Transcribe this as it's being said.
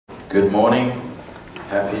Good morning.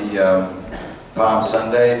 Happy Palm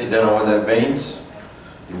Sunday. If you don't know what that means,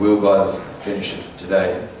 you will by the finish of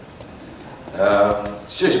today.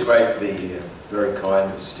 It's just great to be here. Very kind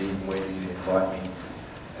of Steve and Wendy to invite me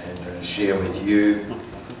and share with you.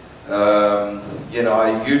 You know,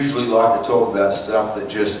 I usually like to talk about stuff that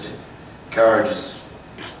just encourages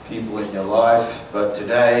people in your life, but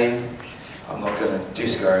today I'm not going to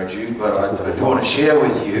discourage you, but I do want to share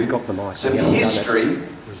with you some history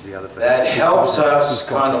that helps us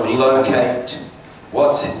kind of locate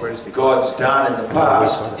what God's done in the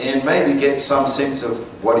past and maybe get some sense of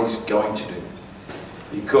what He's going to do.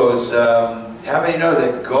 Because how many know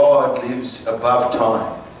that God lives above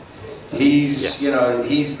time? He's, you know,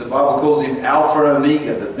 the Bible calls Him Alpha and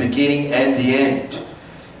Omega, the beginning and the end.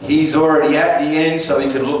 He's already at the end, so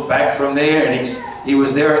He can look back from there, and He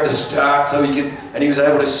was there at the start, so He was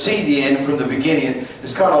able to see the end from the beginning.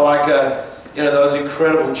 It's kind of like you know, those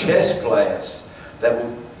incredible chess players that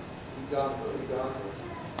will.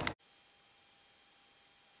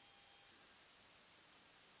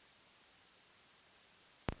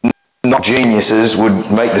 Not geniuses would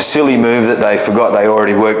make the silly move that they forgot they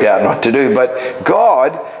already worked out not to do. But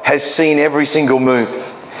God has seen every single move,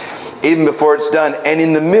 even before it's done. And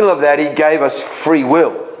in the middle of that, He gave us free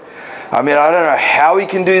will. I mean, I don't know how He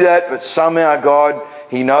can do that, but somehow God,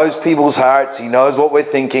 He knows people's hearts. He knows what we're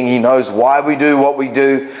thinking. He knows why we do what we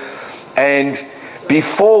do. And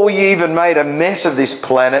before we even made a mess of this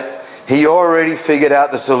planet, He already figured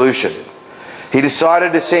out the solution. He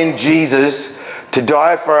decided to send Jesus to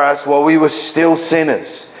die for us while we were still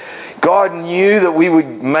sinners. God knew that we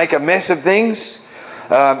would make a mess of things,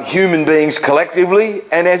 human beings collectively,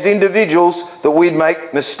 and as individuals, that we'd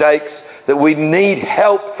make mistakes, that we'd need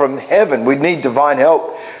help from heaven. We'd need divine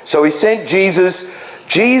help. So He sent Jesus.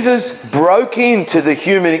 Jesus broke into the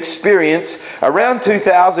human experience around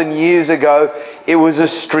 2,000 years ago. It was a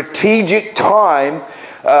strategic time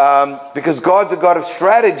because God's a God of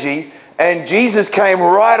strategy, and Jesus came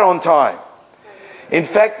right on time. In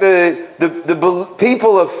fact, the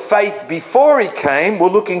people of faith before He came were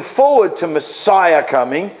looking forward to Messiah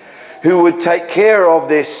coming, who would take care of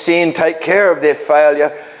their sin, take care of their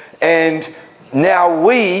failure. And now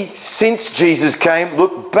we, since Jesus came,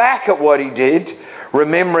 look back at what He did,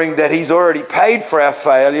 remembering that He's already paid for our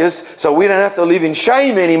failures, so we don't have to live in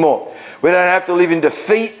shame anymore. We don't have to live in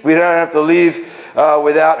defeat. We don't have to live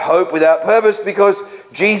without hope, without purpose, because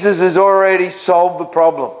Jesus has already solved the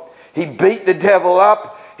problem. He beat the devil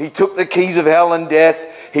up. He took the keys of hell and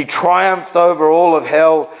death. He triumphed over all of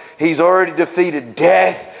hell. He's already defeated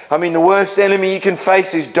death. I mean, the worst enemy you can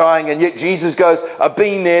face is dying, and yet Jesus goes, I've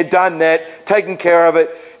been there, done that, taken care of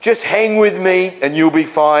it. Just hang with me and you'll be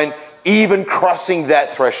fine. Even crossing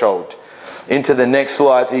that threshold into the next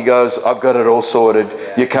life, He goes, I've got it all sorted.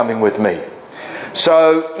 You're coming with me.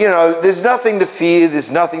 So, you know, there's nothing to fear.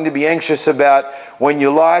 There's nothing to be anxious about when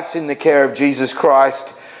your life's in the care of Jesus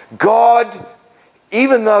Christ. God,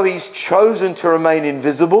 even though He's chosen to remain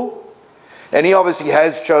invisible, and He obviously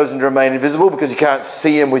has chosen to remain invisible because you can't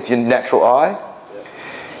see Him with your natural eye,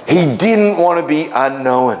 He didn't want to be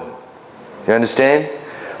unknown. You understand?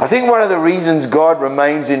 I think one of the reasons God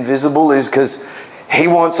remains invisible is because He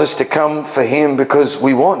wants us to come for Him because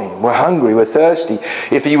we want Him. We're hungry, we're thirsty.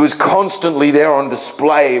 If He was constantly there on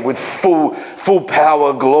display with full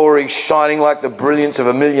power, glory, shining like the brilliance of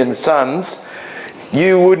a million suns,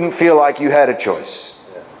 you wouldn't feel like you had a choice.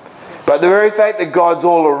 But the very fact that God's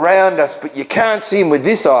all around us, but you can't see Him with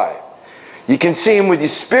this eye. You can see Him with your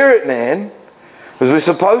spirit, man. Because we're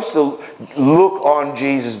supposed to look on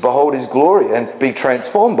Jesus, behold His glory, and be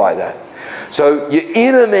transformed by that. So your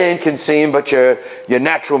inner man can see Him, but your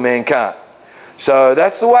natural man can't. So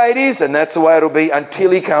that's the way it is, and that's the way it'll be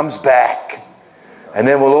until He comes back. And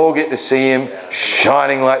then we'll all get to see Him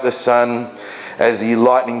shining like the sun, as the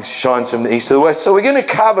lightning shines from the east to the west. So we're going to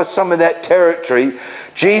cover some of that territory.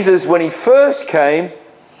 Jesus, when He first came,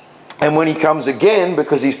 and when He comes again,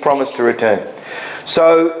 because He's promised to return.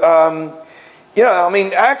 So, you know, I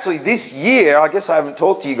mean, actually this year, I guess I haven't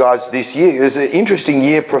talked to you guys this year, is an interesting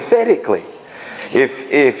year prophetically,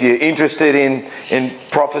 if you're interested in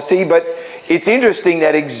prophecy. But it's interesting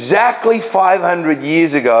that exactly 500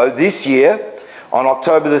 years ago, this year, on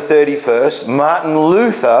October the 31st, Martin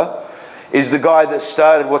Luther is the guy that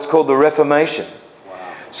started what's called the Reformation.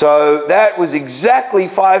 Wow. So that was exactly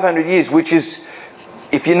 500 years, which is,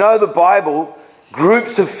 if you know the Bible,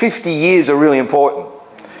 groups of 50 years are really important.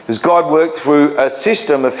 Because God worked through a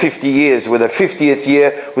system of 50 years, where the 50th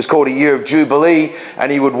year was called a year of Jubilee, and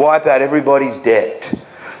He would wipe out everybody's debt.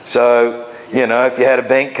 So, you know, if you had a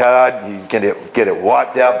bank card, you get it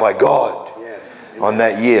wiped out by God. on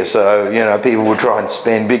that year. So, you know, people would try and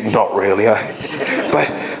spend big. Not really.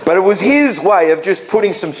 But it was his way of just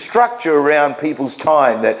putting some structure around people's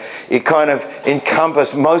time that it kind of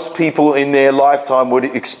encompassed. Most people in their lifetime would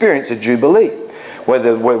experience a jubilee,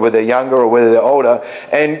 whether they're younger or whether they're older.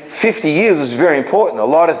 And 50 years was very important. A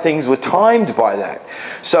lot of things were timed by that.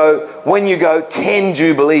 So when you go 10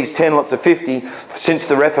 jubilees, 10 lots of 50, since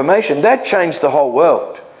the Reformation, that changed the whole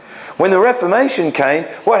world. When the Reformation came,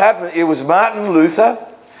 what happened? It was Martin Luther,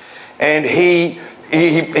 and he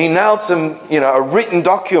nailed some, you know, a written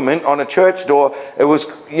document on a church door. It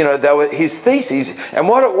was, you know, they were his theses. And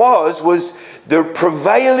what it was the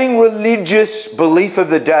prevailing religious belief of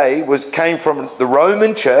the day came from the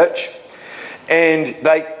Roman Church, and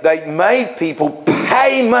they made people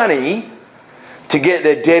pay money to get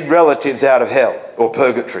their dead relatives out of hell or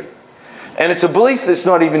purgatory. And it's a belief that's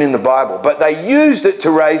not even in the Bible, but they used it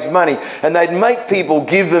to raise money, and they'd make people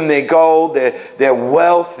give them their gold, their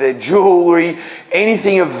wealth, their jewelry,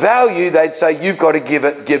 anything of value. They'd say, you've got to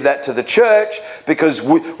give that to the church, because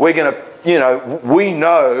we're going to, you know, we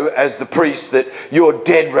know as the priest that your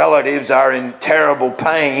dead relatives are in terrible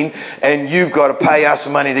pain, and you've got to pay us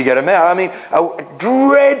money to get them out. I mean, a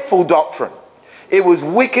dreadful doctrine. It was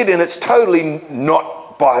wicked, and it's totally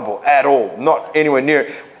not Bible at all, not anywhere near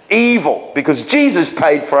it. Evil, because Jesus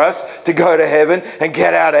paid for us to go to heaven and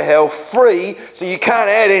get out of hell free, so you can't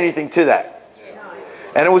add anything to that.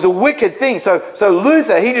 And it was a wicked thing. So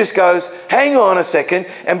Luther, he just goes, hang on a second.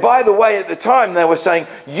 And by the way, at the time they were saying,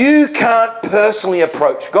 you can't personally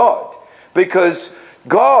approach God, because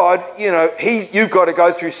God, you know, you've got to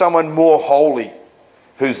go through someone more holy,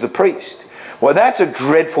 who's the priest. Well, that's a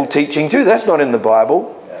dreadful teaching too. That's not in the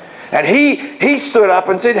Bible. And he stood up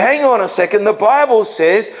and said, hang on a second, the Bible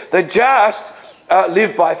says the just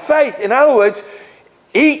live by faith. In other words,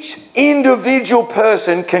 each individual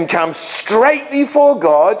person can come straight before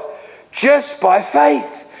God just by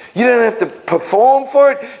faith. You don't have to perform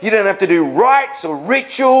for it. You don't have to do rites or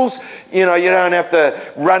rituals. You know, you don't have to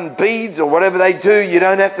run beads or whatever they do. You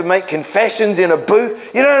don't have to make confessions in a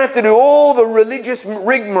booth. You don't have to do all the religious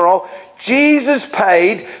rigmarole. Jesus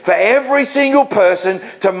paid for every single person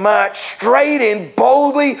to march straight in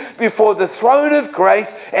boldly before the throne of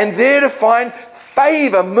grace, and there to find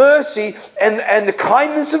favor, mercy, and the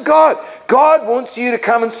kindness of God. God wants you to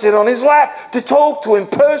come and sit on his lap, to talk to him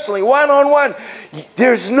personally, one-on-one.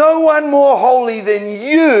 There's no one more holy than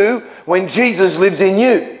you when Jesus lives in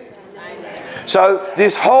you. So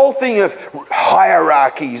this whole thing of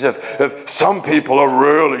hierarchies, of some people are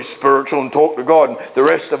really spiritual and talk to God and the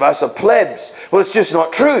rest of us are plebs. Well, it's just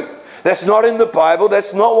not true. That's not in the Bible.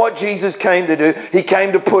 That's not what Jesus came to do. He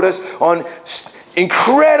came to put us on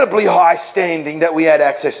incredibly high standing that we had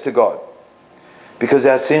access to God. Because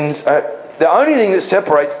our sins are... The only thing that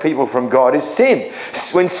separates people from God is sin.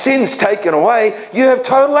 When sin's taken away, you have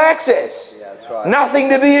total access. Yeah, that's right. Nothing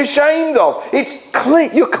to be ashamed of. It's clean.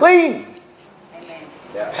 You're clean. Amen.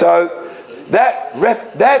 Yeah. So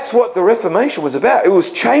that's what the Reformation was about. It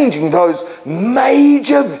was changing those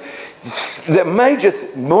major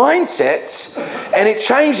mindsets, and it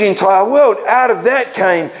changed the entire world. Out of that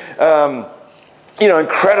came, you know,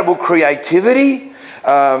 incredible creativity.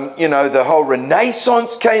 You know, the whole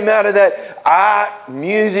Renaissance came out of that. Art,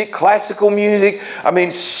 music, classical music. I mean,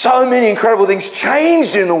 so many incredible things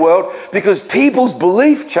changed in the world because people's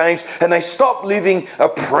belief changed, and they stopped living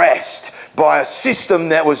oppressed by a system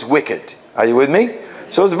that was wicked. Are you with me?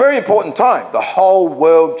 So it was a very important time. The whole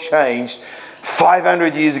world changed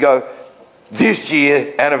 500 years ago. This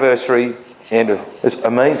year, anniversary, it's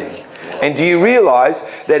amazing. And do you realize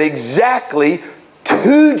that exactly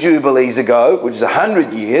 2 jubilees ago, which is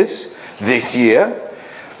 100 years this year,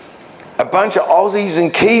 a bunch of Aussies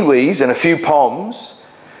and Kiwis and a few Poms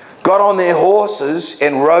got on their horses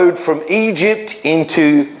and rode from Egypt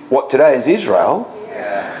into what today is Israel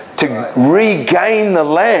to regain the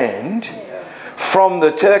land from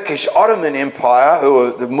the Turkish Ottoman Empire, who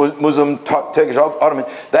were the Muslim Turkish Ottoman.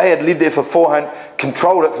 They had lived there for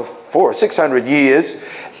controlled it for 400 or 600 years.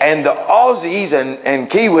 And the Aussies and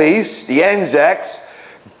Kiwis, the Anzacs,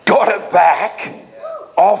 got it back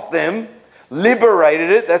off them, liberated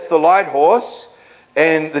it. That's the Light Horse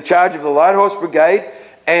and the charge of the Light Horse Brigade.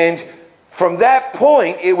 And from that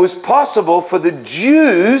point, it was possible for the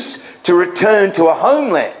Jews to return to a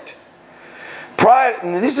homeland.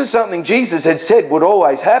 And this is something Jesus had said would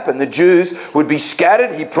always happen. The Jews would be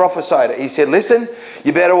scattered. He prophesied it. He said, listen,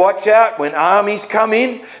 you better watch out. When armies come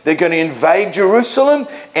in, they're going to invade Jerusalem,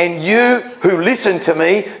 and you who listen to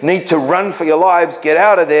me need to run for your lives, get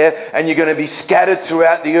out of there, and you're going to be scattered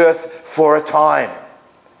throughout the earth for a time.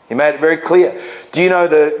 He made it very clear. Do you know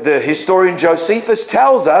the historian Josephus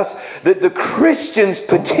tells us that the Christians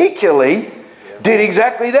particularly did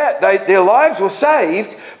exactly that. Their lives were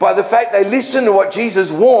saved by the fact they listened to what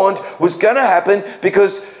Jesus warned was going to happen,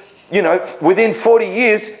 because, you know, within 40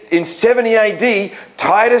 years, in 70 AD,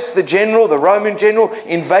 Titus, the general, the Roman general,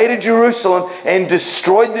 invaded Jerusalem and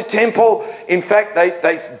destroyed the temple. In fact,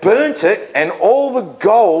 they burnt it, and all the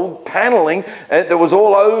gold paneling that was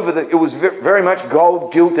all over, it was very much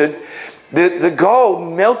gold gilded. The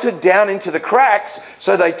gold melted down into the cracks,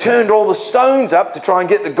 so they turned all the stones up to try and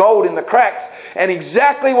get the gold in the cracks. And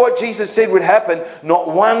exactly what Jesus said would happen, not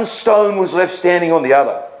one stone was left standing on the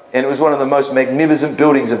other. And it was one of the most magnificent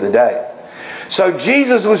buildings of the day. So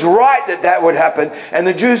Jesus was right that that would happen, and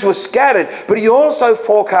the Jews were scattered. But he also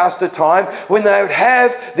forecast a time when they would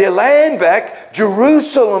have their land back,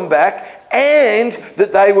 Jerusalem back, and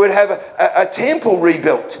that they would have a temple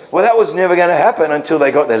rebuilt. Well, that was never going to happen until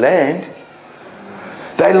they got their land.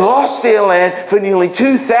 They lost their land for nearly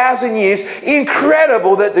 2,000 years.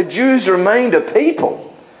 Incredible that the Jews remained a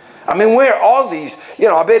people. I mean, we're Aussies. You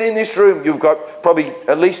know, I bet in this room you've got probably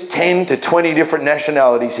at least 10 to 20 different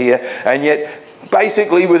nationalities here. And yet,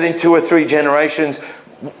 basically within 2 or 3 generations,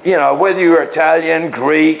 you know, whether you're Italian,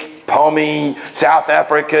 Greek, Pommy, South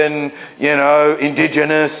African, you know,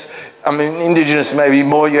 indigenous. I mean, indigenous maybe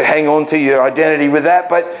more, you hang on to your identity with that.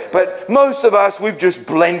 But most of us, we've just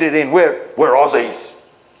blended in. We're Aussies.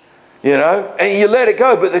 You know, and you let it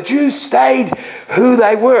go. But the Jews stayed who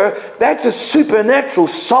they were. That's a supernatural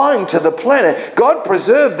sign to the planet. God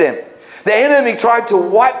preserved them. The enemy tried to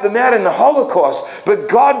wipe them out in the Holocaust, but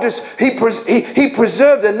God He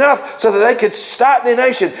preserved enough so that they could start their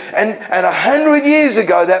nation. And 100 years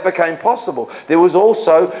ago, that became possible. There was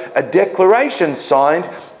also a declaration signed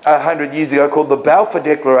 100 years ago called the Balfour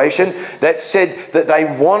Declaration that said that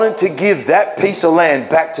they wanted to give that piece of land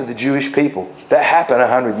back to the Jewish people. That happened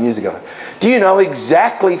 100 years ago. Do you know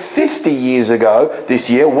exactly 50 years ago this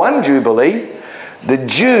year, one Jubilee, the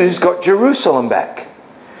Jews got Jerusalem back.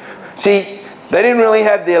 See, they didn't really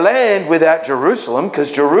have their land without Jerusalem, because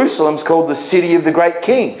Jerusalem's called the city of the great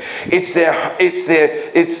king. It's the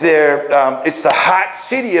heart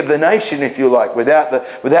city of the nation, if you like. Without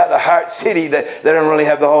the heart city, they don't really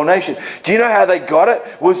have the whole nation. Do you know how they got it?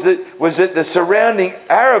 Was that the surrounding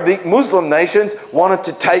Arabic Muslim nations wanted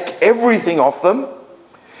to take everything off them,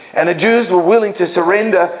 and the Jews were willing to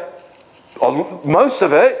surrender most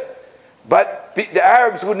of it, but the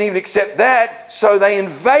Arabs wouldn't even accept that, so they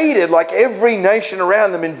invaded, like every nation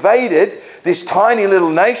around them invaded this tiny little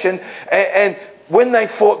nation, and when they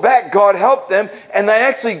fought back, God helped them, and they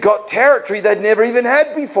actually got territory they'd never even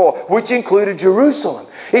had before, which included Jerusalem.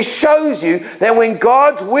 It shows you that when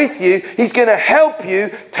God's with you, He's going to help you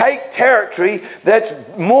take territory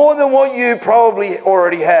that's more than what you probably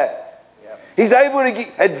already have. He's able to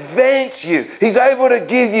advance you. He's able to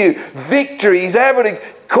give you victory. He's able to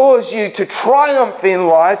cause you to triumph in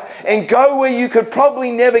life and go where you could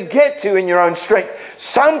probably never get to in your own strength.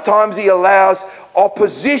 Sometimes He allows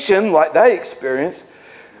opposition, like they experienced,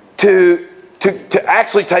 to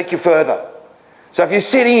actually take you further. So if you're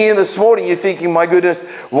sitting here this morning, you're thinking, my goodness,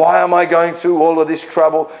 why am I going through all of this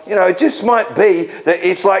trouble? You know, it just might be that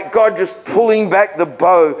it's like God just pulling back the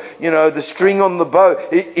bow, you know, the string on the bow.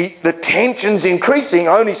 The tension's increasing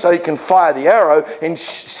only so He can fire the arrow and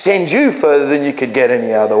send you further than you could get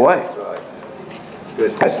any other way.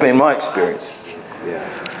 Good. That's been my experience.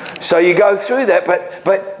 Yeah. So you go through that,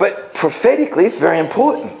 but prophetically it's very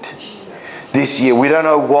important. This year, we don't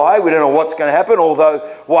know why, we don't know what's going to happen, although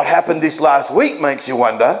what happened this last week makes you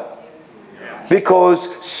wonder.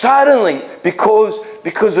 Because suddenly,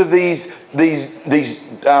 because of these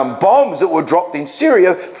bombs that were dropped in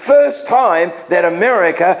Syria, first time that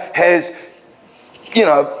America has, you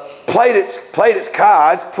know, played its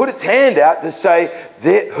cards, put its hand out to say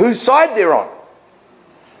whose side they're on.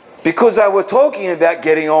 Because they were talking about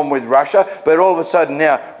getting on with Russia, but all of a sudden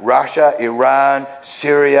now, Russia, Iran,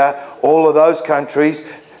 Syria, all of those countries,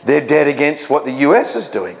 they're dead against what the US is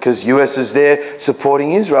doing, because US is there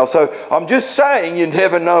supporting Israel. So I'm just saying, you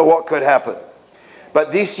never know what could happen.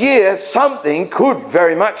 But this year, something could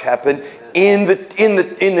very much happen in the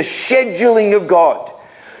scheduling of God.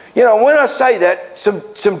 You know, when I say that,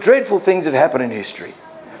 some dreadful things have happened in history.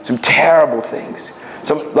 Some terrible things.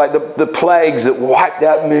 Some, like the plagues that wiped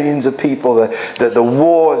out millions of people, the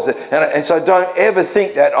wars. And so don't ever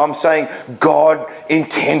think that I'm saying God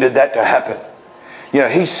intended that to happen. You know,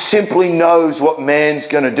 He simply knows what man's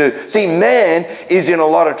going to do. See, man is in a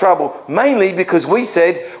lot of trouble, mainly because we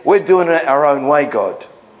said we're doing it our own way, God.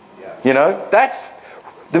 You know, that's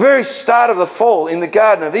the very start of the fall in the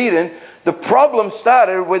Garden of Eden. The problem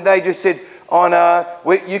started when they just said,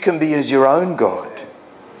 where you can be as your own God.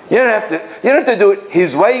 You don't have to do it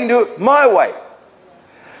his way, you can do it my way.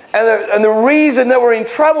 And the reason that we're in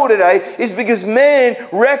trouble today is because man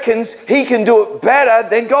reckons he can do it better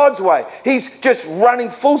than God's way. He's just running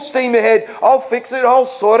full steam ahead. I'll fix it, I'll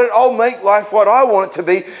sort it, I'll make life what I want it to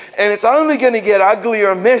be. And it's only going to get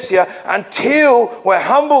uglier and messier until we're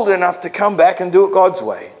humbled enough to come back and do it God's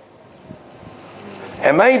way.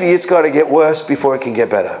 And maybe it's got to get worse before it can get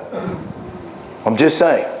better. I'm just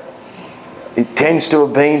saying. It tends to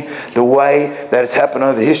have been the way that it's happened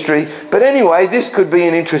over history. But anyway, this could be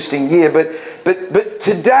an interesting year. But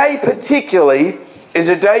today particularly is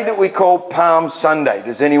a day that we call Palm Sunday.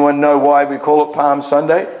 Does anyone know why we call it Palm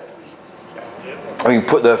Sunday? We can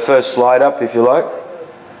put the first slide up if you like.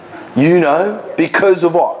 You know, because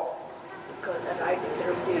of what?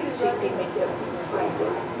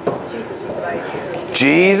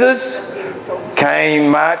 Jesus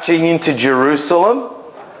came marching into Jerusalem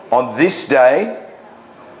on this day,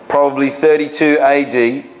 probably 32 AD,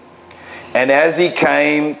 and as he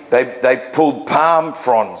came, they pulled palm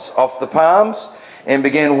fronds off the palms and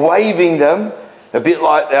began waving them, a bit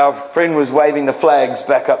like our friend was waving the flags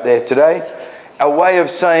back up there today, a way of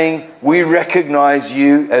saying, we recognize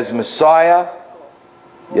you as Messiah,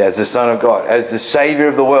 as the Son of God, as the Saviour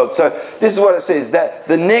of the world. So this is what it says, that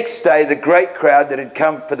the next day, the great crowd that had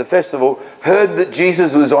come for the festival heard that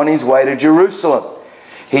Jesus was on his way to Jerusalem.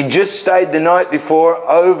 He just stayed the night before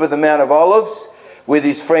over the Mount of Olives with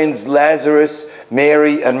his friends Lazarus,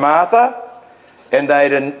 Mary and Martha. And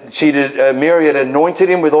Mary had anointed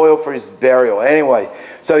him with oil for his burial. Anyway,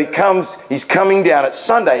 so he's coming down. It's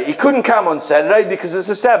Sunday. He couldn't come on Saturday because it's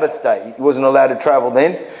a Sabbath day. He wasn't allowed to travel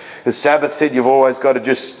then. The Sabbath said you've always got to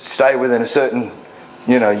just stay within a certain,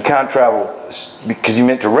 you can't travel because you're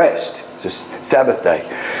meant to rest. It's a Sabbath day.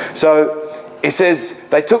 So it says,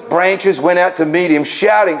 they took branches, went out to meet him,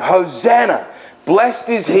 shouting, Hosanna! Blessed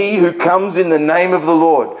is he who comes in the name of the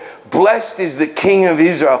Lord. Blessed is the King of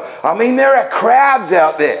Israel. I mean, there are crowds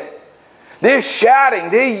out there. They're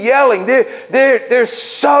shouting, they're yelling, they're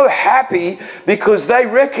so happy because they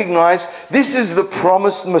recognize this is the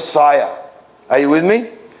promised Messiah. Are you with me?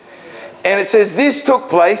 And it says, this took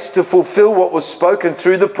place to fulfill what was spoken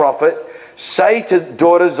through the prophet. Say to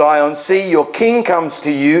daughter Zion, see, your king comes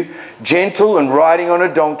to you, gentle and riding on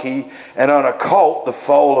a donkey, and on a colt, the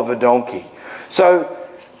foal of a donkey. So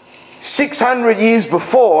 600 years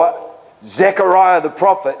before, Zechariah the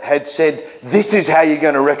prophet had said, this is how you're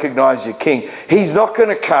going to recognize your king. He's not going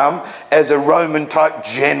to come as a Roman type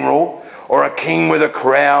general or a king with a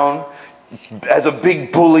crown, as a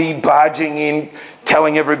big bully barging in,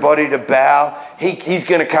 telling everybody to bow. He's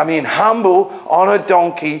going to come in humble on a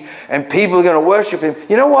donkey and people are going to worship him.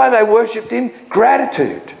 You know why they worshipped him?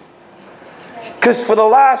 Gratitude. Because for the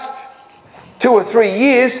last 2 or 3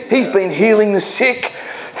 years, he's been healing the sick,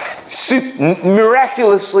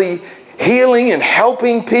 miraculously healing and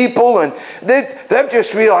helping people. And they've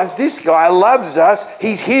just realized this guy loves us.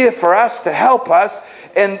 He's here for us to help us.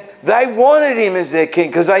 And they wanted him as their king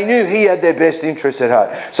because they knew he had their best interests at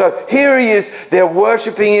heart. So here he is, they're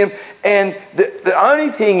worshipping him. And the only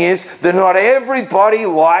thing is that not everybody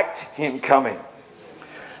liked him coming.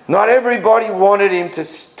 Not everybody wanted him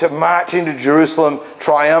to march into Jerusalem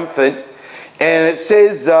triumphant. And it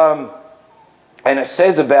says about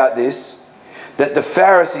this, that the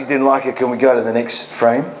Pharisees didn't like it. Can we go to the next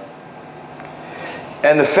frame?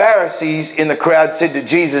 And the Pharisees in the crowd said to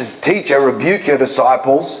Jesus, teacher, rebuke your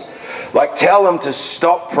disciples. Like, tell them to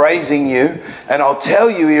stop praising you. And I'll tell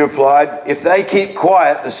you, he replied, if they keep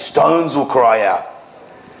quiet, the stones will cry out.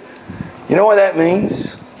 You know what that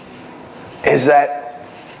means? Is that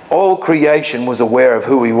all creation was aware of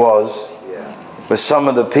who he was, but some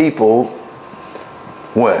of the people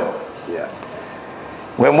weren't.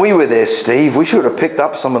 When we were there, Steve, we should have picked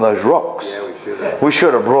up some of those rocks. We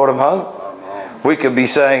should have brought them home. We could be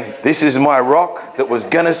saying, this is my rock that was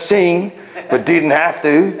going to sing, but didn't have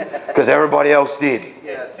to, because everybody else did.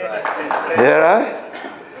 Yeah, that's right. You know?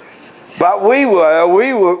 But we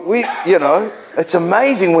it's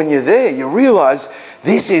amazing when you're there. You realize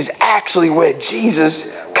this is actually where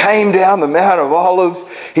Jesus came down the Mount of Olives.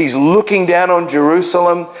 He's looking down on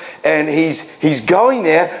Jerusalem, and he's going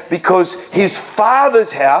there because his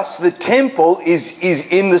Father's house, the temple,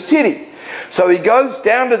 is in the city. So he goes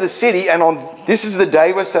down to the city, and this is the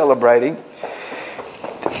day we're celebrating.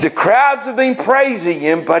 The crowds have been praising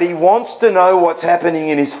him, but he wants to know what's happening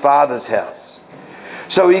in his Father's house.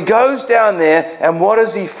 So he goes down there, and what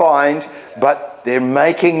does he find? But they're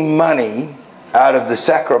making money out of the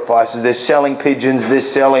sacrifices. They're selling pigeons, they're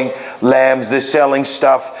selling lambs, they're selling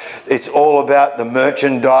stuff. It's all about the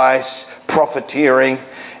merchandise, profiteering.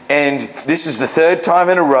 And this is the third time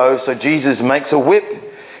in a row. So Jesus makes a whip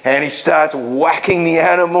and he starts whacking the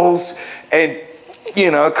animals and, you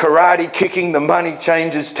know, karate kicking the money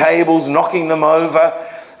changers' tables, knocking them over.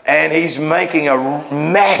 And he's making a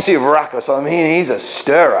massive ruckus. I mean, he's a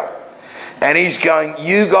stirrer. And he's going,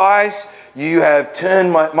 you guys, you have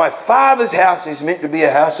turned my Father's house is meant to be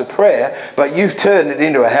a house of prayer, but you've turned it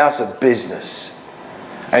into a house of business.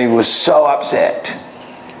 And he was so upset.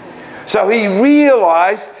 So he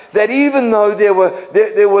realized that even though there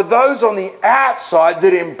were those on the outside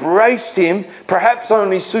that embraced him, perhaps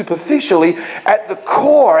only superficially, at the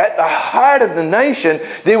core, at the heart of the nation,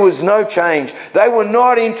 there was no change. They were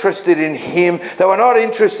not interested in him. They were not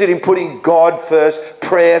interested in putting God first,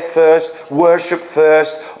 prayer first, worship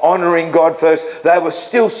first, honouring God first. They were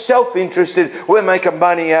still self-interested. We're making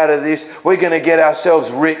money out of this. We're going to get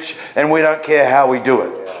ourselves rich, and we don't care how we do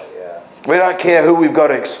it. We don't care who we've got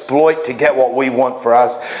to exploit to get what we want for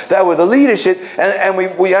us. They were the leadership, and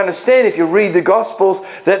we understand if you read the Gospels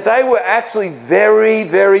that they were actually very,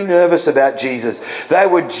 very nervous about Jesus. They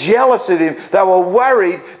were jealous of him. They were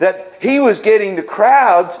worried that he was getting the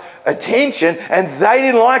crowd's attention, and they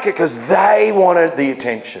didn't like it because they wanted the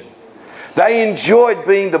attention. They enjoyed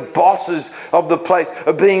being the bosses of the place,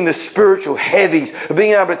 of being the spiritual heavies, of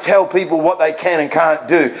being able to tell people what they can and can't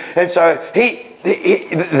do. And so they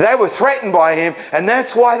were threatened by him, and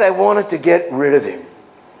that's why they wanted to get rid of him.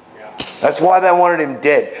 That's why they wanted him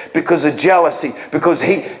dead, because of jealousy, because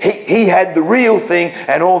he had the real thing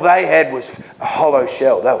and all they had was a hollow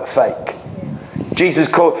shell. They were fake.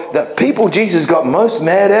 The people Jesus got most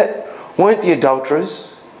mad at weren't the adulterers.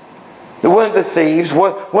 They weren't the thieves,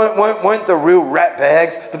 weren't the real rat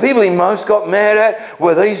bags. The people he most got mad at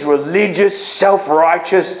were these religious,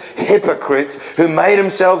 self-righteous hypocrites who made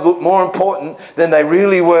themselves look more important than they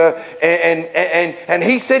really were. And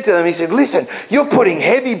he said to them, he said, listen, you're putting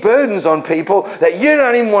heavy burdens on people that you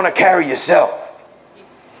don't even want to carry yourself.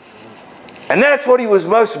 And that's what he was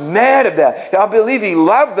most mad about. I believe he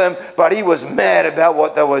loved them, but he was mad about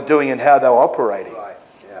what they were doing and how they were operating.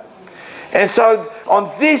 And so on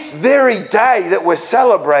this very day that we're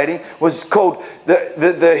celebrating was called,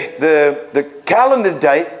 the calendar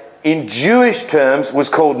date in Jewish terms was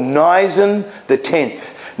called Nisan the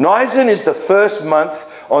 10th. Nisan is the first month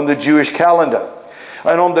on the Jewish calendar.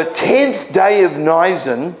 And on the 10th day of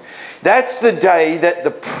Nisan, that's the day that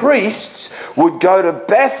the priests would go to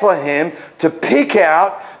Bethlehem to pick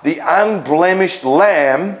out the unblemished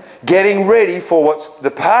lamb, getting ready for what's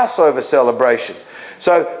the Passover celebration.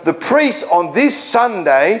 So the priests on this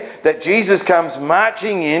Sunday that Jesus comes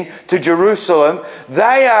marching in to Jerusalem,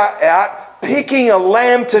 they are out picking a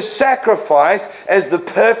lamb to sacrifice as the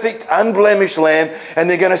perfect unblemished lamb, and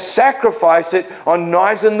they're going to sacrifice it on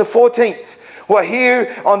Nisan the 14th. Well,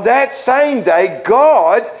 here on that same day,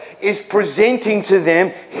 God is presenting to them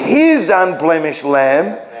his unblemished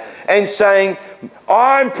lamb and saying,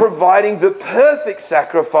 I'm providing the perfect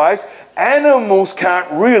sacrifice. Animals can't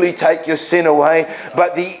really take your sin away,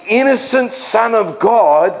 but the innocent Son of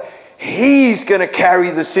God, he's going to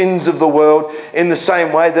carry the sins of the world in the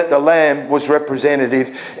same way that the lamb was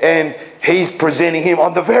representative, and he's presenting him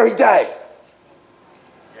on the very day.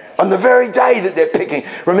 On the very day that they're picking.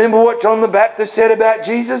 Remember what John the Baptist said about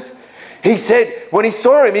Jesus? He said, when he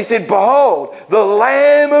saw him, he said, behold, the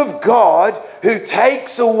Lamb of God who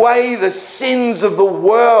takes away the sins of the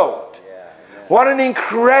world. What an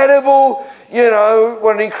incredible,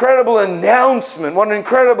 what an incredible announcement. What an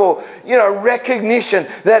incredible, recognition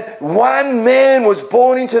that one man was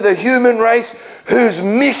born into the human race whose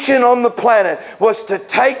mission on the planet was to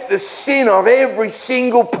take the sin of every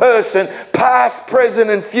single person, past, present,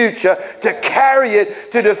 and future, to carry it,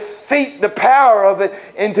 to defeat the power of it,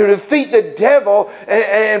 and to defeat the devil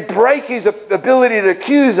and break his ability to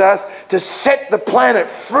accuse us, to set the planet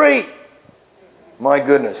free. My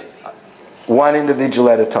goodness. One individual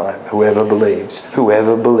at a time, whoever believes,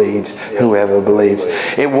 whoever believes, whoever believes.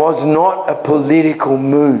 It was not a political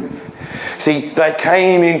move. See, they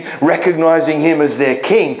came in recognizing him as their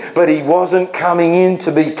king, but he wasn't coming in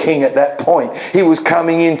to be king at that point. He was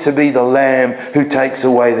coming in to be the Lamb who takes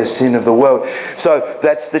away the sin of the world. So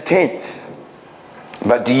that's the 10th.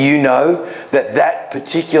 But do you know that that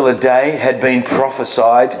particular day had been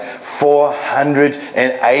prophesied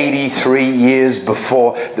 483 years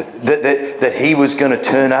before, that he was going to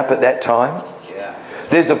turn up at that time? Yeah.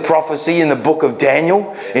 There's a prophecy in the book of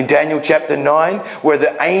Daniel, in Daniel chapter 9, where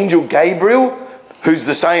the angel Gabriel, who's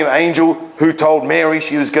the same angel who told Mary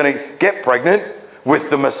she was going to get pregnant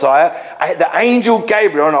with the Messiah, the angel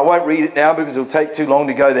Gabriel, and I won't read it now because it'll take too long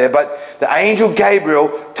to go there, but the angel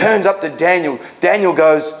Gabriel turns up to Daniel. Daniel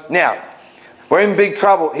goes, now, We're in big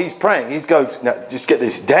trouble. He's praying. He goes, no, just get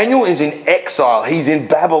this. Daniel is in exile. He's in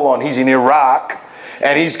Babylon. He's in Iraq.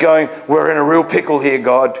 And he's going, we're in a real pickle here,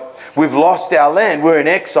 God. We've lost our land. We're in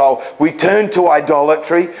exile. We turned to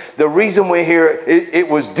idolatry. The reason we're here, it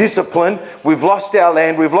was discipline. We've lost our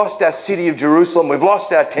land. We've lost our city of Jerusalem. We've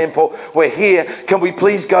lost our temple. We're here. Can we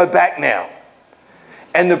please go back now?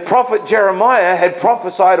 And the prophet Jeremiah had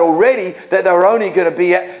prophesied already that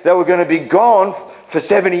they were going to be gone for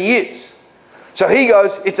 70 years. So he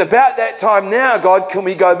goes, it's about that time now, God, can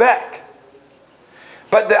we go back?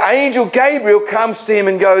 But the angel Gabriel comes to him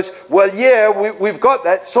and goes, well, yeah, we've got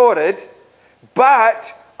that sorted,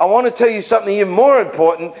 but I want to tell you something even more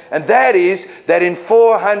important, and that is that in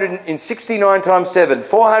 469 times 7,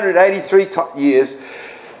 483 years,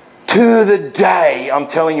 to the day, I'm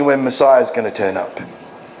telling you when Messiah is going to turn up.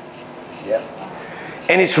 Yep.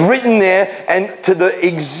 And it's written there, and to the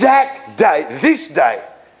exact day, this day,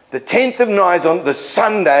 the 10th of Nisan, the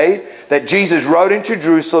Sunday that Jesus rode into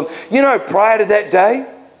Jerusalem. You know, prior to that day,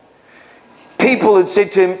 people had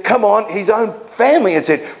said to him, come on, his own family had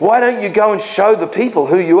said, why don't you go and show the people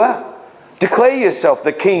who you are? Declare yourself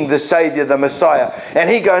the King, the Saviour, the Messiah. And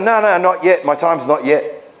he'd go, no, not yet, my time's not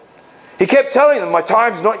yet. He kept telling them, my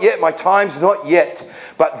time's not yet, my time's not yet.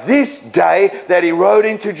 But this day that he rode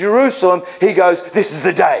into Jerusalem, he goes, this is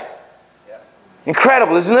the day. Yeah.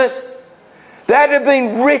 Incredible, isn't it? That had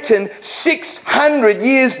been written 600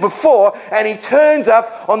 years before, and he turns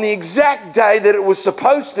up on the exact day that it was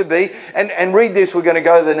supposed to be. And read this, we're going to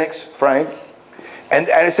go to the next frame. And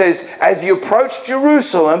it says, as he approached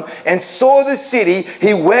Jerusalem and saw the city,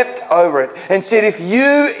 he wept over it and said, if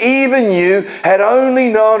you, even you, had only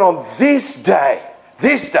known on this day,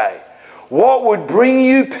 what would bring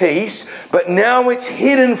you peace, but now it's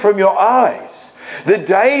hidden from your eyes. The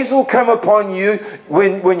days will come upon you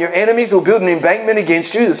when your enemies will build an embankment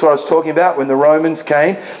against you. That's what I was talking about when the Romans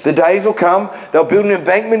came. The days will come. They'll build an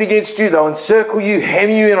embankment against you. They'll encircle you, hem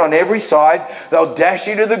you in on every side. They'll dash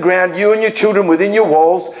you to the ground, you and your children within your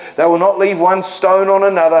walls. They will not leave one stone on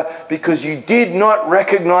another because you did not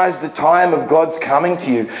recognize the time of God's coming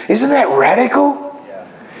to you. Isn't that radical? Yeah.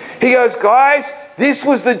 He goes, guys, this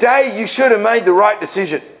was the day you should have made the right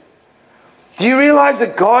decision. Do you realize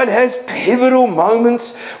that God has pivotal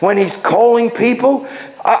moments when He's calling people?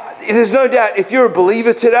 There's no doubt, if you're a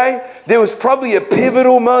believer today, there was probably a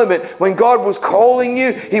pivotal moment when God was calling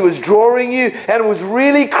you, He was drawing you, and it was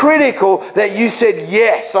really critical that you said,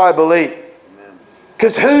 yes, I believe.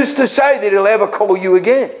 Because who's to say that He'll ever call you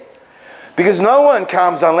again? Because no one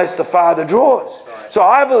comes unless the Father draws. So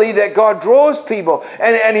I believe that God draws people,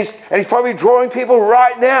 and he's probably drawing people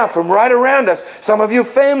right now from right around us. Some of your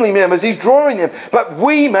family members, He's drawing them. But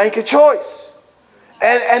we make a choice.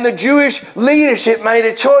 And the Jewish leadership made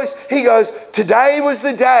a choice. He goes, today was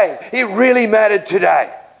the day. It really mattered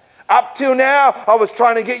today. Up till now, I was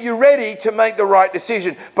trying to get you ready to make the right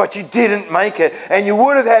decision, but you didn't make it. And you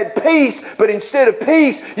would have had peace, but instead of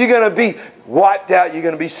peace, you're going to be wiped out. You're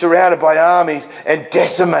going to be surrounded by armies and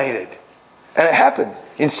decimated. And it happened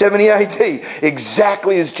in 70 AD,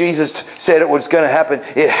 exactly as Jesus said it was going to happen.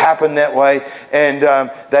 It happened that way, and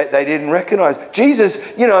they didn't recognize.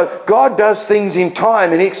 Jesus, you know, God does things in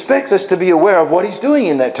time, and He expects us to be aware of what He's doing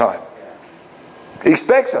in that time. He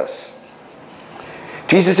expects us.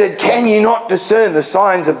 Jesus said, can you not discern the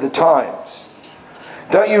signs of the times?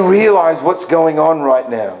 Don't you realize what's going on right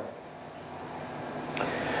now?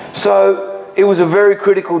 So it was a very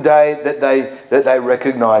critical day that they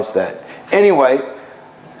recognized that. Anyway,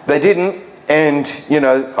 they didn't, and you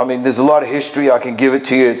know, I mean, there's a lot of history. I can give it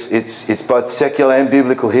to you. It's both secular and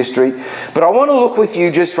biblical history. But I want to look with you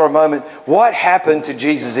just for a moment what happened to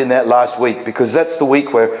Jesus in that last week, because that's the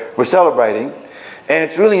week where we're celebrating, and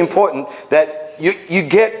it's really important that you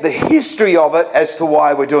get the history of it as to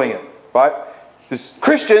why we're doing it, right? As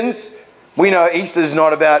Christians, we know Easter is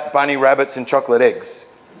not about bunny rabbits and chocolate eggs.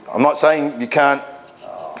 I'm not saying you can't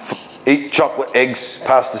eat chocolate eggs,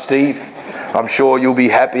 Pastor Steve. I'm sure you'll be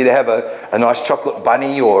happy to have a nice chocolate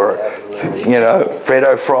bunny or, you know,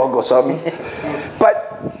 Freddo frog or something.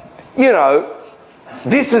 But, you know,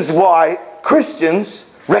 this is why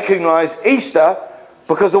Christians recognize Easter,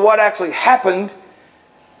 because of what actually happened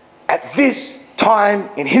at this time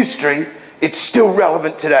in history. It's still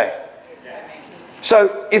relevant today.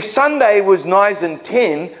 So if Sunday was Nisan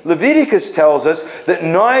 10, Leviticus tells us that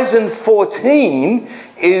Nisan 14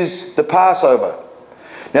 is the Passover.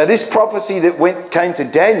 Now this prophecy that came to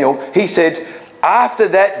Daniel, he said, after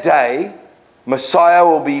that day, Messiah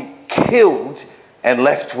will be killed and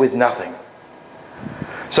left with nothing.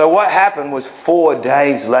 So what happened was 4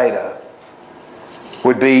 days later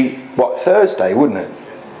would be, what, Thursday, wouldn't it?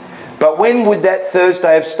 But when would that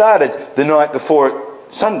Thursday have started? The night before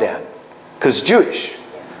sundown, because Jewish.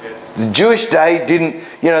 The Jewish day didn't,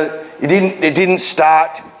 it didn't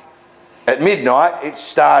start at midnight. It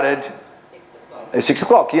started at 6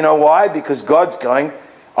 o'clock. You know why? Because God's going,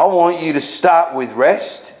 I want you to start with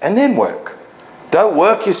rest and then work. Don't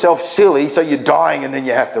work yourself silly so you're dying and then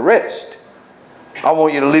you have to rest. I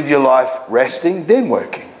want you to live your life resting, then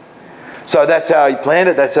working. So that's how he planned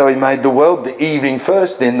it. That's how he made the world. The evening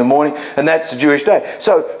first, then the morning. And that's the Jewish day.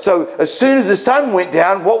 So as soon as the sun went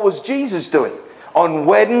down, what was Jesus doing? On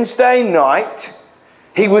Wednesday night,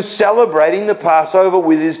 he was celebrating the Passover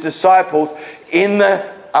with his disciples in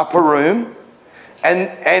the upper room.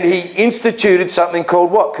 And he instituted something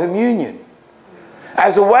called what? Communion.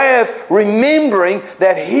 As a way of remembering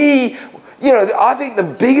that he, I think the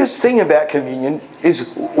biggest thing about communion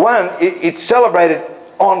is, one, it's celebrated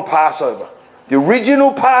on Passover. The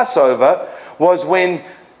original Passover was when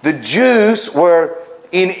the Jews were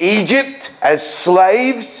in Egypt as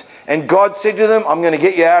slaves, and God said to them, I'm going to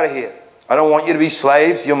get you out of here. I don't want you to be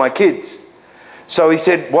slaves, you're my kids. So he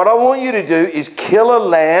said, what I want you to do is kill a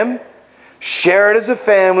lamb, share it as a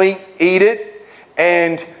family, eat it,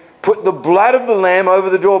 and put the blood of the lamb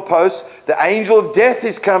over the doorpost. The angel of death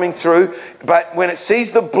is coming through, but when it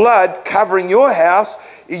sees the blood covering your house,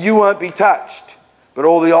 you won't be touched. But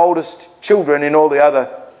all the oldest children in all the other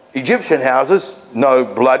Egyptian houses, no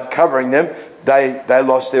blood covering them, they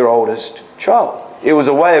lost their oldest child. It was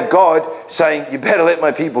a way of God saying, you better let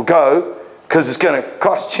my people go because it's going to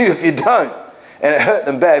cost you if you don't. And it hurt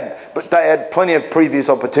them bad, but they had plenty of previous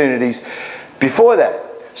opportunities before that.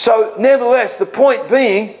 So nevertheless, the point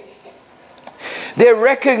being, they're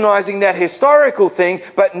recognizing that historical thing,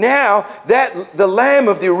 but now that the lamb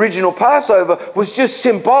of the original Passover was just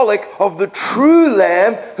symbolic of the true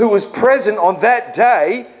lamb who was present on that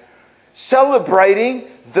day, celebrating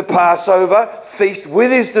the Passover feast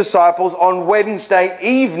with his disciples on Wednesday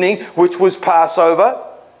evening, which was Passover.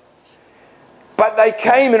 But they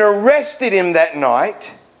came and arrested him that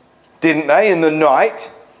night, didn't they, in the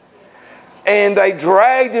night? And they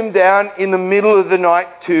dragged him down in the middle of the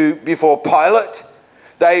night before Pilate.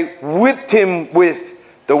 They whipped him with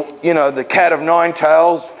the cat of nine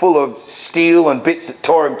tails, full of steel and bits that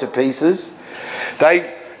tore him to pieces. They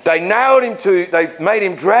nailed him they made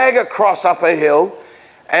him drag a cross up a hill.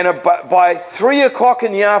 And by 3 o'clock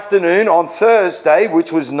in the afternoon on Thursday,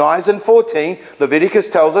 which was Nisan 14, Leviticus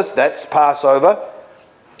tells us that's Passover,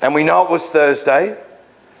 and we know it was Thursday,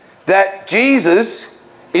 that Jesus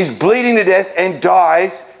is bleeding to death and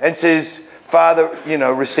dies and says, Father,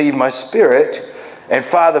 receive my spirit, and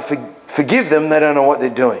Father, forgive them, they don't know what they're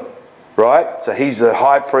doing. Right? So he's the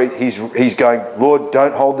high priest, he's going, Lord,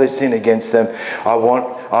 don't hold their sin against them.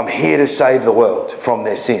 I'm here to save the world from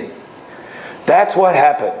their sin. That's what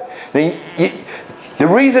happened. The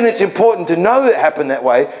reason it's important to know it happened that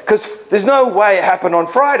way, because there's no way it happened on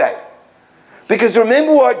Friday. Because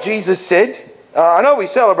remember what Jesus said? I know we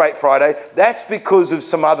celebrate Friday. That's because of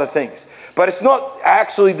some other things. But it's not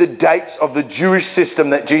actually the dates of the Jewish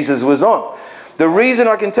system that Jesus was on. The reason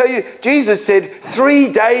I can tell you, Jesus said,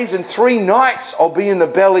 3 days and 3 nights I'll be in the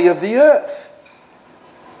belly of the earth.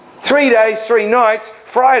 3 days, 3 nights.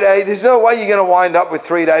 Friday, there's no way you're going to wind up with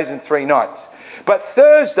 3 days and 3 nights. But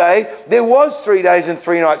Thursday, there was 3 days and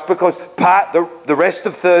 3 nights, because the rest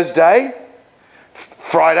of Thursday,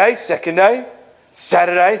 Friday, second day,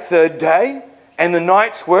 Saturday, third day, and the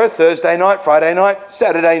nights were Thursday night, Friday night,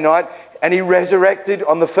 Saturday night, and he resurrected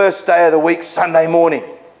on the first day of the week, Sunday morning.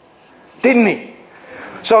 Didn't he?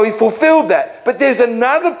 So he fulfilled that. But there's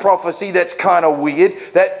another prophecy that's kind of weird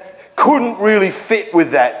that couldn't really fit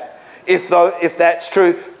with that, if that's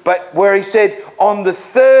true. But where he said, on the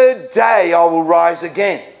third day I will rise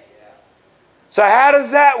again. So how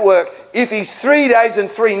does that work? If he's 3 days and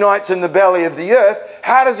 3 nights in the belly of the earth,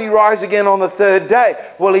 how does he rise again on the third day?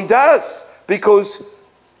 Well, he does, because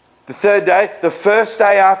the third day, the first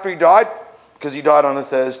day after he died, because he died on a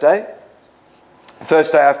Thursday, the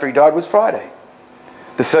first day after he died was Friday.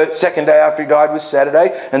 The second day after he died was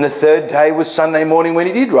Saturday, and the third day was Sunday morning when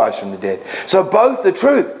he did rise from the dead. So both are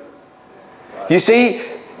true. You see,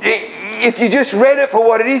 if you just read it for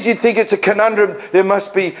what it is, you'd think it's a conundrum.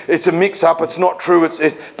 It's a mix-up, it's not true,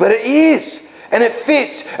 but it is. And it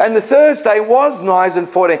fits. And the Thursday was Nisan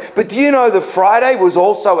 14. But do you know the Friday was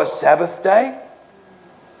also a Sabbath day?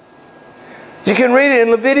 You can read it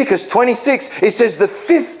in Leviticus 26. It says the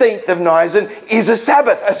 15th of Nisan is a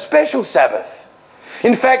Sabbath, a special Sabbath.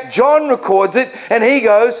 In fact, John records it, and he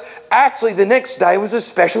goes, actually the next day was a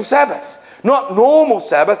special Sabbath. Not normal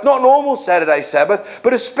Sabbath, not normal Saturday Sabbath,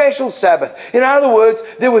 but a special Sabbath. In other words,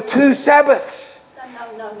 there were 2 Sabbaths.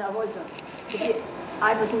 no, hold on.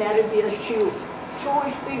 I was married with a Jew.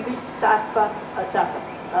 Jewish people suffer,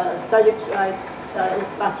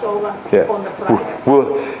 Passover on the Friday.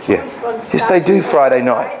 Well, yeah. Yes, they do Friday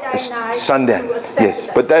night. It's sundown.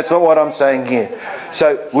 Yes, but that's not what I'm saying here.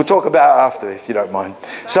 So we'll talk about after, if you don't mind.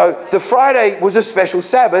 So the Friday was a special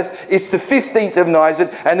Sabbath. It's the 15th of Nisan,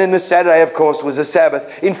 and then the Saturday, of course, was a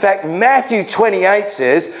Sabbath. In fact, Matthew 28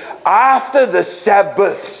 says, after the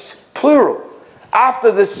Sabbaths, plural,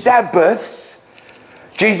 after the Sabbaths,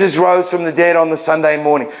 Jesus rose from the dead on the Sunday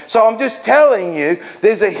morning. So I'm just telling you,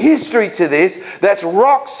 there's a history to this that's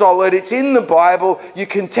rock solid. It's in the Bible. You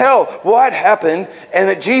can tell what happened and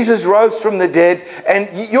that Jesus rose from the dead.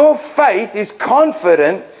 And your faith is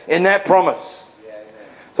confident in that promise.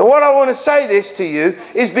 So what I want to say this to you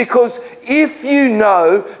is because if you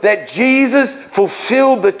know that Jesus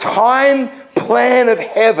fulfilled the time plan of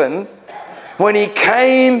heaven when he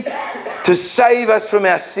came to save us from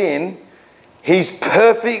our sin, he's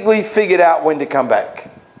perfectly figured out when to come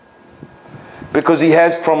back. Because he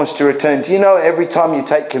has promised to return. Do you know every time you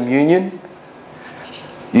take communion,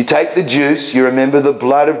 you take the juice, you remember the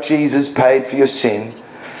blood of Jesus paid for your sin.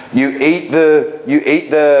 You eat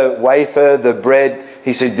the wafer, the bread.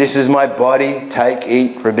 He said, this is my body, take,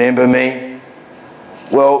 eat, remember me.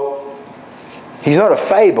 Well, he's not a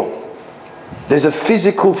fable. There's a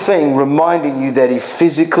physical thing reminding you that he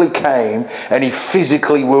physically came and he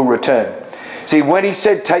physically will return. See, when he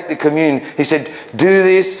said take the communion, he said, do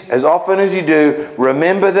this as often as you do.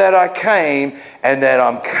 Remember that I came and that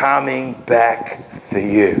I'm coming back for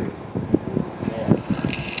you.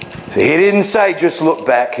 See, he didn't say just look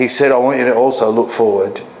back. He said, I want you to also look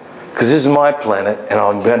forward. Because this is my planet and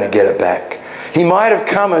I'm going to get it back. He might have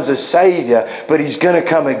come as a savior, but he's going to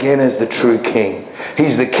come again as the true king.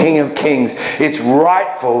 He's the King of Kings. It's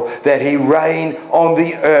rightful that he reign on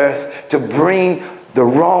the earth to bring the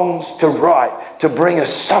wrongs to right, to bring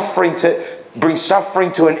suffering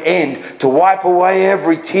to an end, to wipe away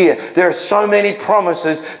every tear. There are so many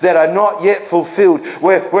promises that are not yet fulfilled,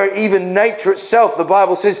 where even nature itself, the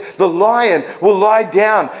Bible says, the lion will lie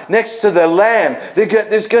down next to the lamb.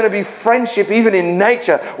 There's going to be friendship even in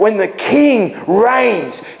nature. When the king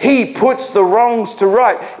reigns, he puts the wrongs to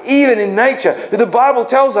right, even in nature. The Bible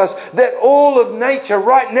tells us that all of nature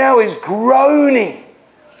right now is groaning,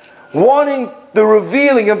 wanting the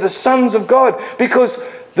revealing of the sons of God, because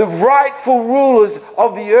the rightful rulers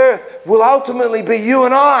of the earth will ultimately be you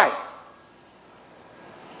and I.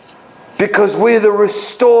 Because we're the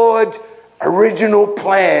restored original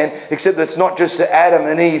plan, except that's not just to Adam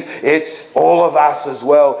and Eve, it's all of us as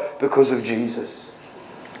well because of Jesus.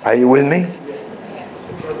 Are you with me?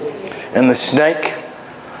 And the snake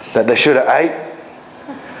that they should have ate,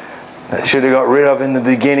 that should have got rid of in the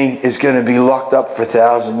beginning, is going to be locked up for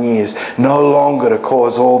 1,000 years. No longer to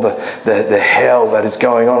cause all the hell that is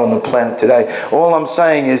going on the planet today. All I'm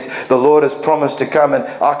saying is the Lord has promised to come, and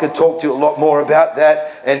I could talk to you a lot more about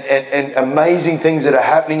that and amazing things that are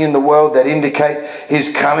happening in the world that indicate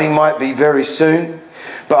his coming might be very soon.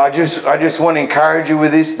 But I just want to encourage you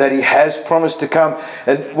with this, that he has promised to come.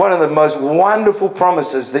 And one of the most wonderful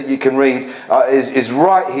promises that you can read is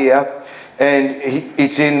right here. And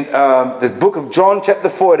it's in the book of John chapter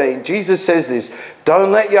 14. Jesus says this,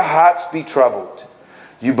 don't let your hearts be troubled.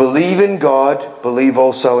 You believe in God, believe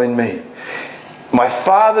also in me. My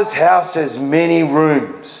Father's house has many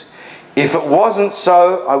rooms. If it wasn't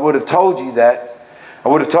so, I would have told you that. I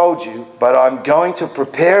would have told you, but I'm going to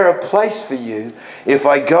prepare a place for you. If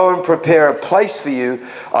I go and prepare a place for you,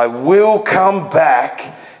 I will come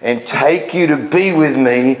back and take you to be with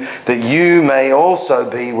me, that you may also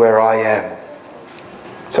be where I am.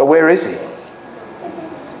 So where is he?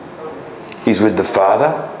 He's with the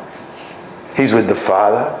Father. He's with the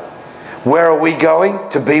Father. Where are we going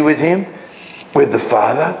to be with him? With the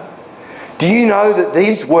Father. Do you know that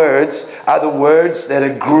these words are the words that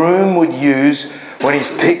a groom would use when he's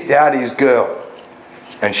picked out his girl?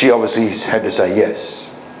 And she obviously had to say yes.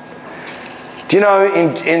 Do you know,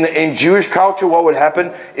 in Jewish culture, what would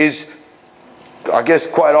happen is, I guess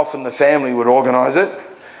quite often the family would organise it.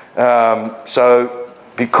 So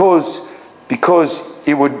because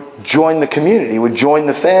it would join the community, it would join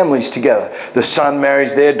the families together. The son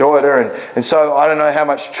marries their daughter, and so I don't know how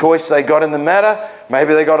much choice they got in the matter.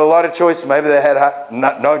 Maybe they got a lot of choice, maybe they had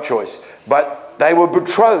no choice. But they were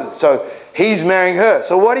betrothed, so he's marrying her.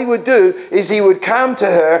 So what he would do is he would come to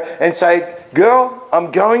her and say, girl,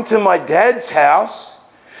 I'm going to my dad's house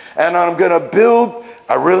and I'm going to build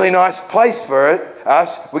a really nice place for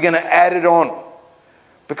us. We're going to add it on.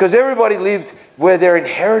 Because everybody lived where their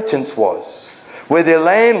inheritance was, where their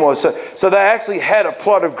land was. So they actually had a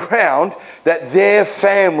plot of ground that their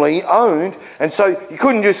family owned. And so you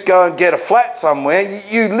couldn't just go and get a flat somewhere.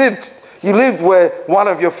 You lived where one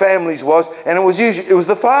of your families was, and it was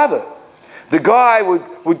the father. The guy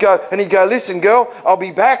would go, and he'd go, listen, girl, I'll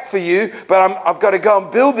be back for you, but I've got to go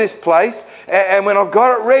and build this place. And when I've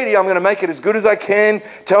got it ready, I'm going to make it as good as I can.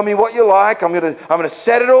 Tell me what you like. I'm going to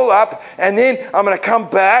set it all up, and then I'm going to come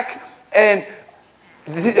back. And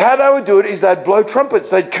how they would do it is they'd blow trumpets.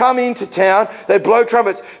 They'd come into town, they'd blow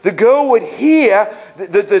trumpets. The girl would hear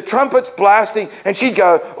the trumpets blasting, and she'd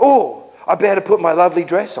go, oh, I better put my lovely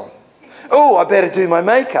dress on. Oh, I better do my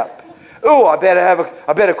makeup. Oh, I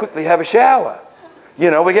better quickly have a shower. You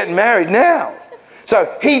know, we're getting married now.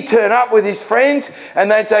 So he'd turn up with his friends, and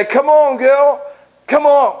they'd say, come on, girl, come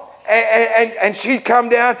on. And she'd come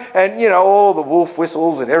down, and, you know, all the wolf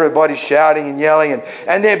whistles and everybody's shouting and yelling,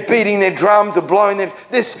 and they're beating their drums and blowing them.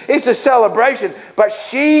 It's a celebration. But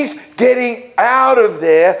she's getting out of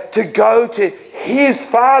there to go to his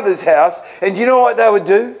father's house. And you know what they would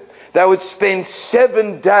do? They would spend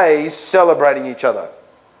 7 days celebrating each other.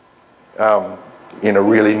 In a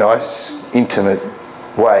really nice, intimate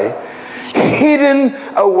way. Hidden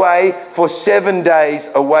away for 7 days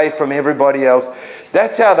away from everybody else.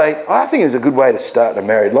 That's how I think is a good way to start a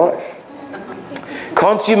married life.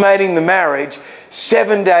 Consummating the marriage,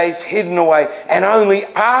 7 days hidden away, and only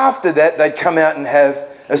after that they'd come out and have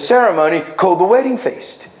a ceremony called the wedding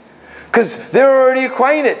feast. Because they're already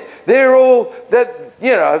acquainted. They're all,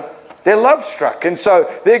 they're love struck, and so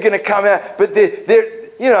they're going to come out, but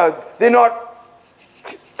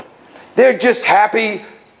they're just happy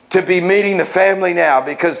to be meeting the family now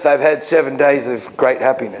because they've had 7 days of great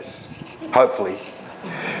happiness, hopefully.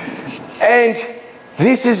 And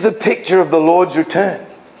this is the picture of the Lord's return.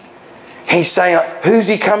 He's saying, who's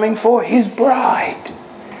he coming for? His bride.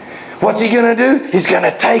 What's he going to do? He's going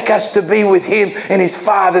to take us to be with him in his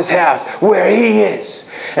Father's house where he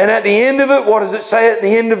is. And at the end of it, what does it say at the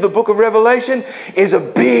end of the book of Revelation? Is a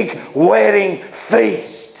big wedding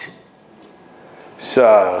feast.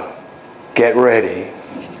 So, get ready.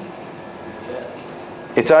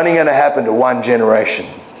 It's only going to happen to one generation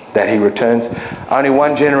that he returns. Only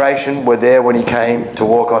one generation were there when he came to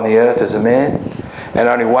walk on the earth as a man. And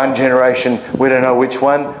only one generation, we don't know which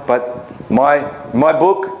one, but my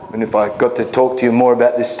book, and if I got to talk to you more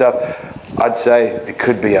about this stuff, I'd say it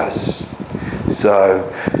could be us.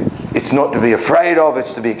 So it's not to be afraid of,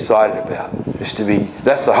 it's to be excited about. That's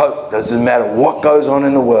the hope. Doesn't matter what goes on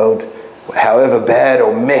in the world, however bad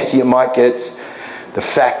or messy it might get, the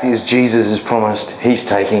fact is Jesus has promised he's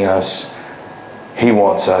taking us, he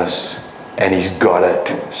wants us, and he's got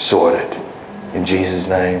it sorted. In Jesus'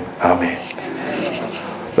 name, amen.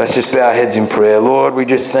 Let's just bow our heads in prayer. Lord, we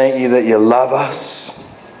just thank you that you love us,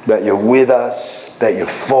 that you're with us, that you're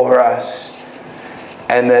for us,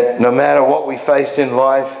 and that no matter what we face in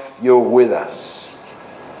life, you're with us.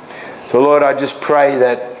 So Lord, I just pray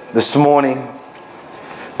that this morning,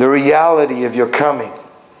 the reality of your coming,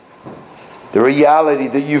 the reality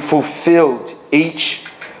that you fulfilled each,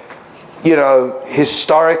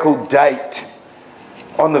 historical date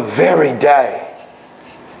on the very day,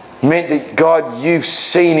 meant that, God, you've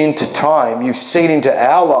seen into time. You've seen into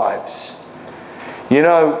our lives. You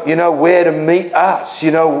know where to meet us.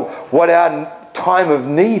 You know what our time of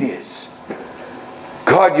need is.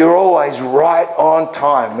 God, you're always right on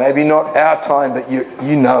time. Maybe not our time, but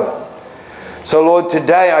you know. So, Lord,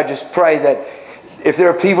 today I just pray that if there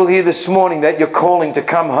are people here this morning that you're calling to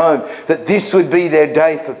come home, that this would be their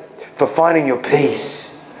day for finding your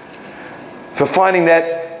peace. For finding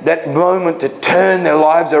that moment to turn their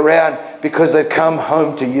lives around because they've come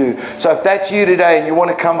home to you. So if that's you today and you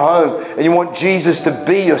want to come home and you want Jesus to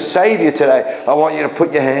be your Saviour today, I want you to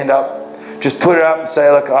put your hand up. Just put it up and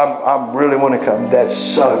say, look, I really want to come. That's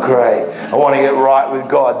so great. I want to get right with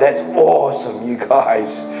God. That's awesome, you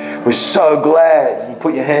guys. We're so glad. You can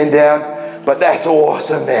put your hand down. But that's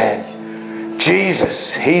awesome, man.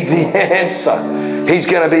 Jesus, he's the answer. He's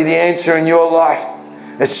going to be the answer in your life.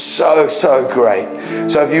 It's so, so great.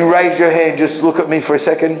 So if you raise your hand, just look at me for a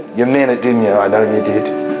second. You meant it, didn't you? I know you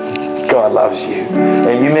did. God loves you.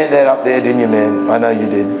 And you meant that up there, didn't you, man? I know you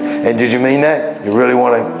did. And did you mean that? You really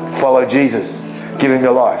want to follow Jesus? Give him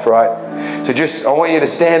your life, right? So I want you to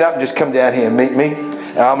stand up and just come down here and meet me.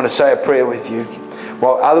 And I'm going to say a prayer with you.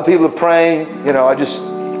 While other people are praying,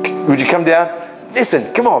 would you come down?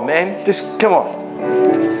 Listen, come on, man. Just come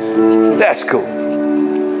on. That's cool.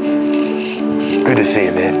 Good to see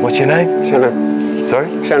you, man. What's your name? Shannon. Sorry?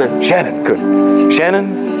 Shannon. Shannon, good.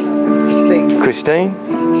 Shannon? Christine.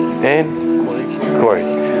 And? Corey.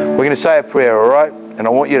 We're going to say a prayer, all right? and I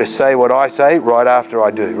want you to say what I say right after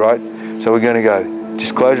I do, right? So we're going to go.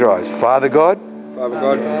 Just close your eyes. Father God,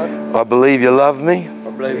 I believe you love me.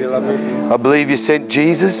 I believe you sent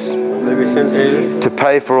Jesus to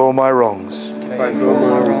pay for all my wrongs.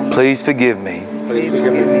 Please forgive me.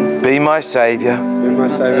 Be my Saviour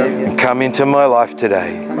and come into my life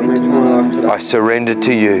today. I surrender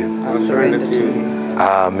to you.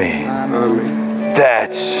 Amen.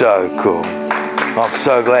 That's so cool. I'm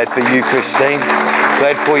so glad for you, Christine.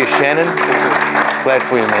 Glad for you, Shannon. Glad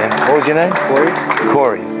for you, man. What was your name?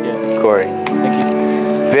 Corey. Yeah. Corey. Thank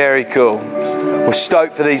you. Very cool. We're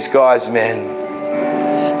stoked for these guys, man.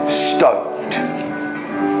 Stoked.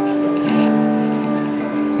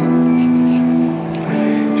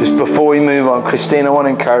 Just before we move on, Christine, I want to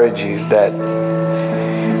encourage you that,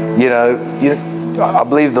 I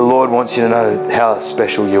believe the Lord wants you to know how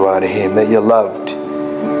special you are to Him, that you're loved.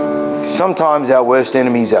 Sometimes our worst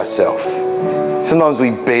enemy is ourselves. Sometimes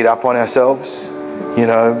we beat up on ourselves,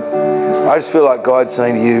 I just feel like God's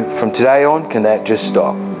saying to you, from today on, can that just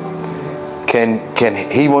stop?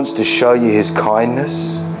 He wants to show you His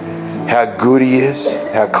kindness, how good He is,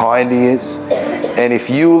 how kind He is. And if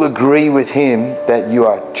you will agree with Him that you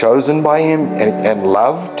are chosen by Him and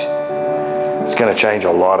loved, it's going to change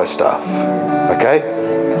a lot of stuff. Okay?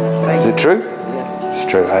 Is it true? Yes. It's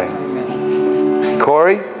true, hey?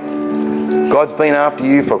 Corey, God's been after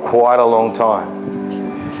you for quite a long time.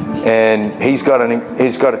 And He's got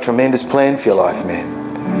a tremendous plan for your life, man.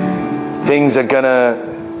 Things are going to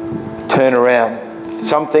turn around.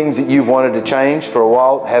 Some things that you've wanted to change for a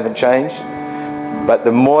while haven't changed. But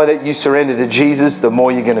the more that you surrender to Jesus, the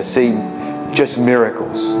more you're going to see just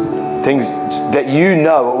miracles. Things that it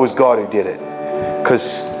was God who did it.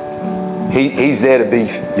 Because He's there to be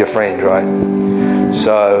your friend, right?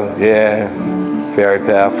 So, yeah, very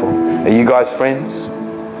powerful. Are you guys friends?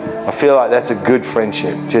 I feel like that's a good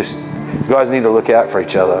friendship. Just, you guys need to look out for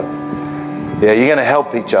each other. Yeah, you're going to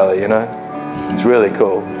help each other, It's really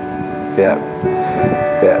cool. Yeah.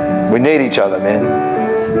 We need each other,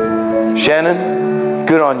 man. Shannon,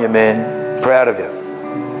 good on you, man. Proud of you.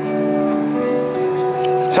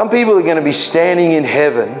 Some people are going to be standing in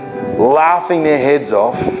heaven, laughing their heads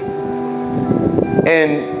off.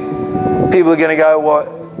 And people are going to go,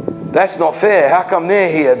 "What? That's not fair. How come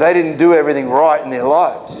they're here? They didn't do everything right in their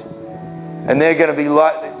lives." And they're going to be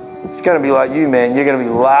like, it's going to be like you, man. You're going to be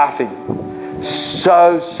laughing.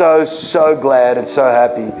 So glad and so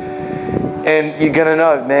happy. And you're going to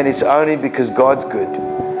know, man, it's only because God's good.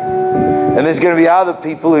 And there's going to be other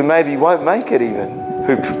people who maybe won't make it even,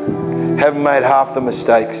 who haven't made half the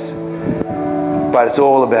mistakes. But it's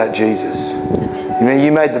all about Jesus.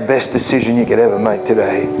 You made the best decision you could ever make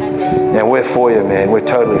today. And we're for you, man. We're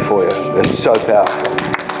totally for you. It's so powerful.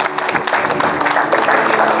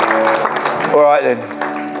 All right then.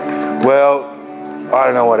 Well, I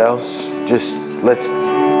don't know what else. Just let's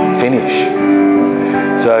finish.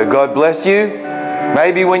 So God bless you.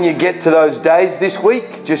 Maybe when you get to those days this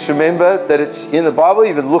week, just remember that it's in the Bible.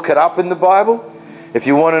 Even look it up in the Bible. If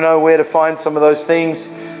you want to know where to find some of those things,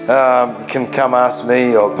 you can come ask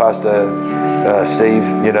me or Pastor Steve,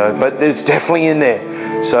 but there's definitely in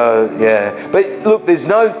there. So, yeah. But look, there's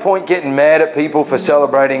no point getting mad at people for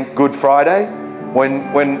celebrating Good Friday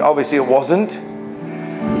when obviously it wasn't.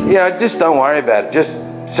 Just don't worry about it.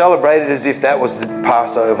 Just celebrate it as if that was the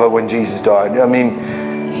Passover when Jesus died. I mean,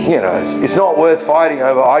 it's not worth fighting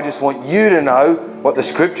over. I just want you to know what the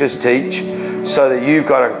Scriptures teach so that you've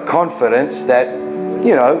got a confidence that,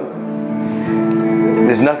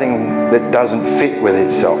 there's nothing that doesn't fit with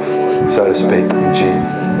itself, so to speak.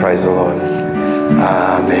 Praise the Lord.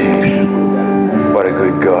 Amen. What a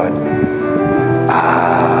good God.